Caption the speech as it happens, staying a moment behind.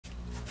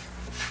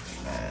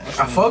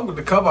I fuck with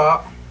the cover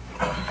art.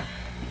 I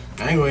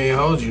ain't gonna even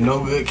hold you.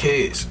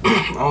 NoGoodKids.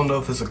 I don't know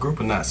if it's a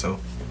group or not, so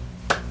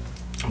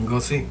I'm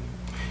gonna see.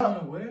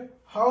 Where?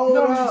 Hold you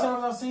know up. how many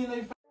times I've seen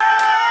they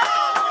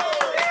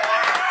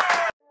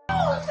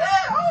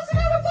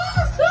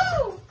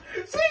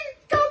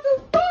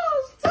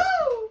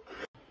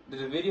Did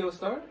the video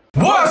start?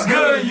 What's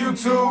good,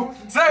 YouTube?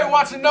 Today we're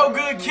watching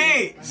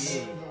NoGoodKids.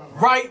 Yeah.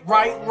 Right.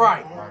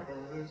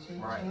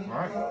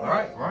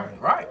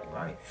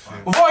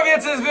 Before I get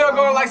into this video,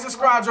 go and like,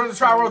 subscribe, join the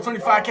trial roll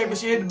 25K, but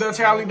she hit the bell,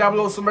 check out link down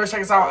below, so merch,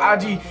 check us out on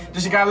IG.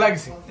 This your guy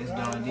Legacy. It's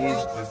done,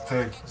 It's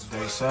Tayyy. It's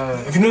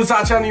Dae.Sav. If you're new to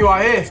our channel, you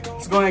are here.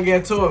 Let's go ahead and get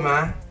into it,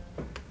 man.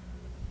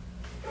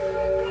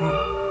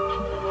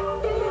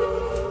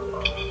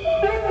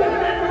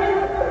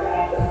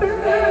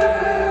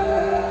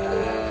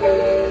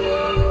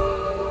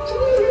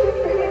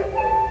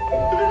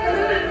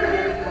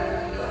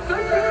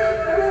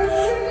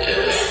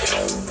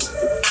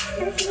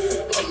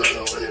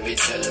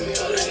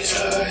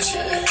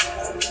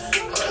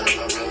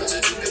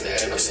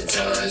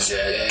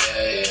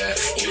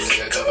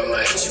 Usually I cover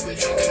my issue with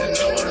drinking and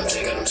know what I'm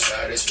thinking. I'm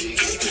sorry to speak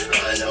it.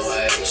 I know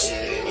I ain't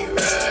shit and you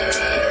right.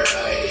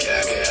 Yeah,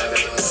 I can have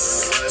it on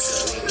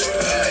myself in the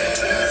right.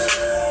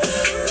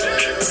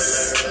 Run,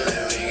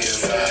 we get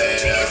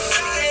fired up.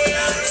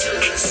 Tell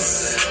me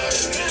something, all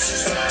the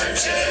bitches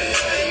vibes, yeah.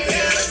 You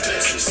hear my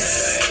bitch, you say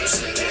I ain't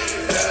shit and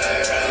you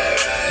right.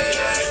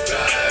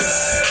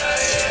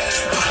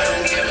 I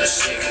don't give a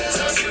shit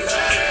cause I'm too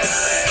high.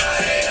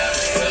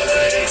 Feel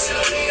like they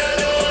tell me I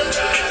know I'm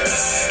right.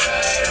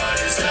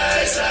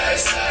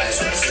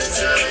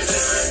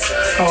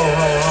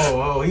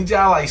 Oh, he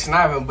just like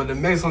snapping, but the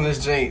mix on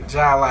this joint, just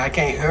like I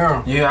can't hear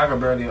him. Yeah, I can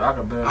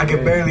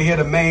barely hear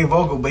the main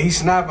vocal, but he's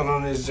snapping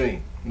on this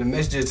joint. The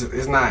mix just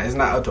is not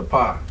up to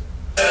par.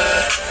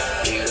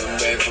 Need a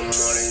break from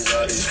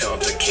all these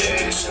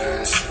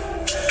complications.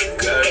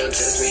 Girl, don't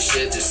test me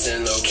shit, just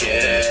in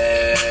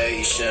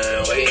location.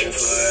 Waiting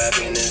for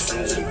happiness,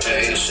 losing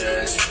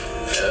patience.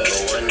 But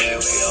one day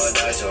we all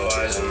die, so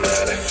why does it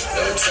matter?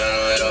 Don't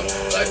turn it up,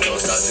 life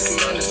don't stop to come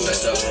out, it's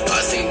messed up.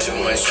 I think too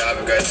much, I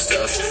regret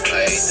stuff.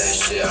 I hate that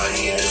shit, I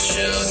need to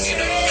chill.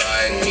 Need a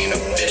ride, need a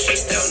bitch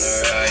that's down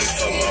the right.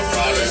 Fuck my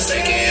problems,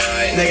 they can't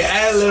hide. Nigga,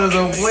 A.T.L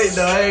on point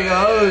though, I ain't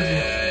gonna hold you.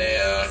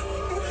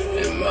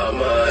 Yeah. In my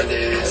mind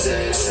is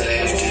in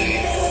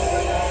safety.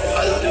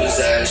 I lose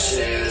that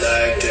shit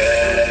like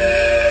daily.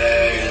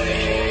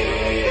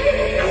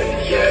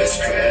 Yeah, it's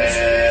crazy.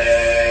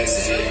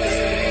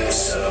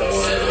 So I'm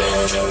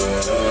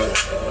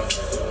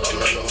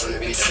not the one to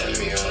be telling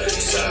me all of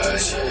these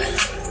lies, yeah.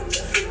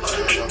 I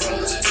know my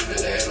problems are deeper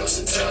than no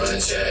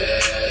sometimes, yeah.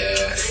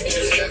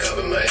 Usually I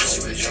cover my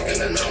issue with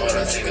drinking, I know what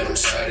I'm thinking, I'm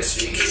sorry to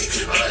speak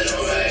it. I know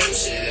I ain't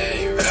shit and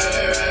you right.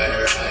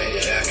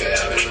 Yeah, I could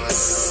have it on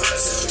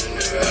myself in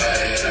the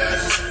right.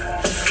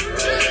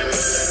 Run,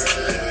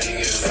 we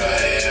get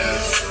fired up.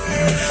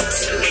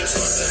 Tell me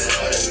something,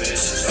 all the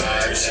bitches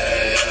vibes, yeah.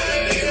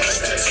 You hear my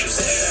best, you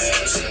say I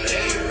ain't shit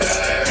and you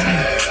right.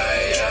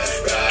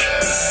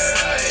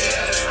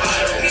 I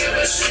don't give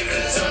a shit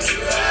cause I'm too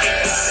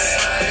high.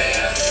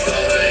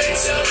 Fuck what they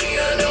tell me,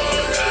 I know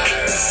I'm right.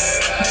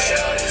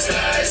 All these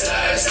lies,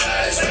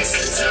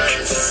 wasting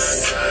time,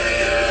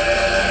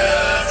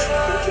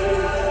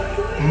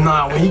 yeah.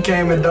 Nah, when he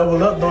came and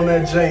doubled up on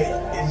that joint,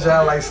 it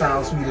just like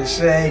sound sweet as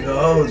shit. I ain't gonna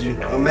hold you.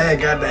 My man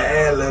got the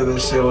ad-lib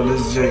and shit on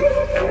this joint.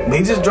 But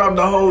he just dropped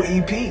the whole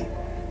EP.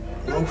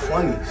 No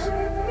funnies.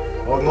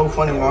 Or no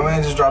funnies, my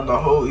man just dropped the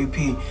whole EP.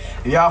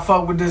 If y'all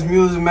fuck with this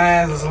music,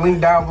 man, there's a link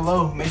down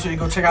below. Make sure you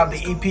go check out the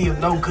EP of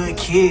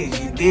NoGoodKids.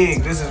 You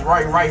dig? This is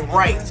right.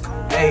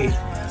 Hey,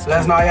 so let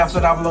us know how y'all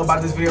feel down below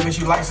about this video. Make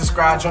sure you like,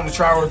 subscribe, join the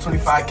trial roll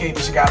 25K.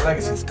 This your guy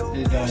Legacy. It's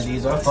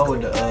done, I fuck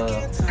with the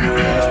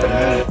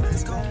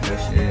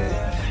shit.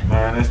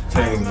 Man, it's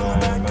Tayyy,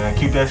 man.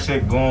 Keep that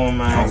shit going,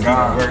 man. Keep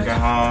working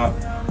hard.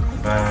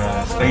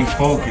 Man, stay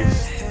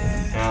focused.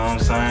 You know what I'm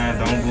saying?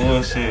 Don't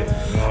bullshit. You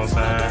know what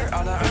I'm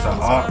saying? It's an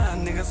art.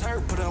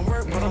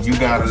 And you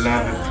gotta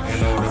love it in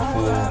order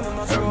for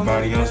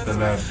everybody else to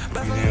love it.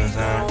 You know what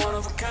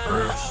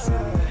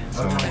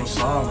I'm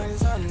saying?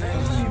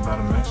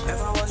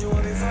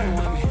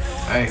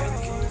 Hey,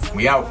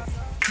 we out.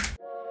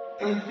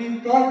 And we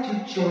back to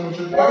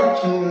Georgia,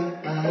 back to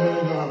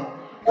Atlanta.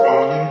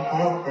 Calling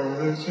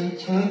poppers and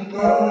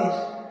tempers.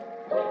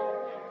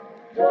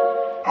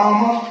 I'm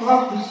a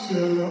floppy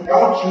sailor,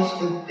 out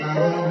just a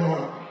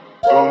banana.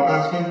 Don't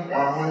ask me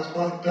why, it's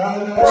my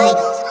dad.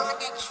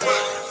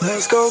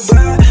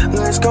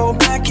 Let's go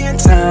back in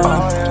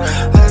town.